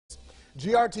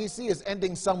GRTC is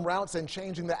ending some routes and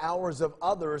changing the hours of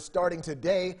others starting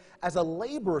today as a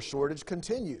labor shortage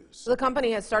continues. The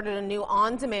company has started a new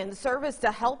on-demand service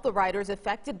to help the riders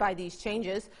affected by these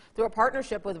changes. Through a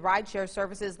partnership with rideshare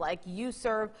services like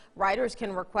UServe, riders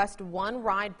can request one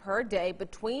ride per day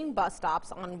between bus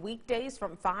stops on weekdays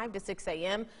from 5 to 6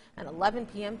 a.m. and 11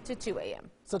 p.m. to 2 a.m.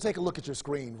 So take a look at your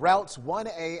screen. Routes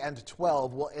 1A and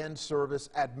 12 will end service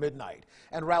at midnight,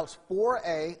 and routes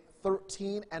 4A,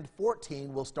 13 and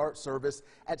 14 will start service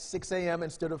at 6 a.m.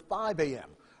 instead of 5 a.m.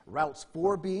 Routes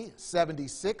 4B,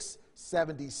 76,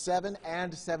 77,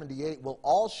 and 78 will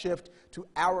all shift to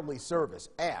hourly service,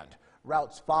 and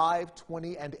routes 5,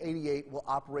 20, and 88 will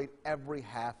operate every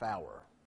half hour.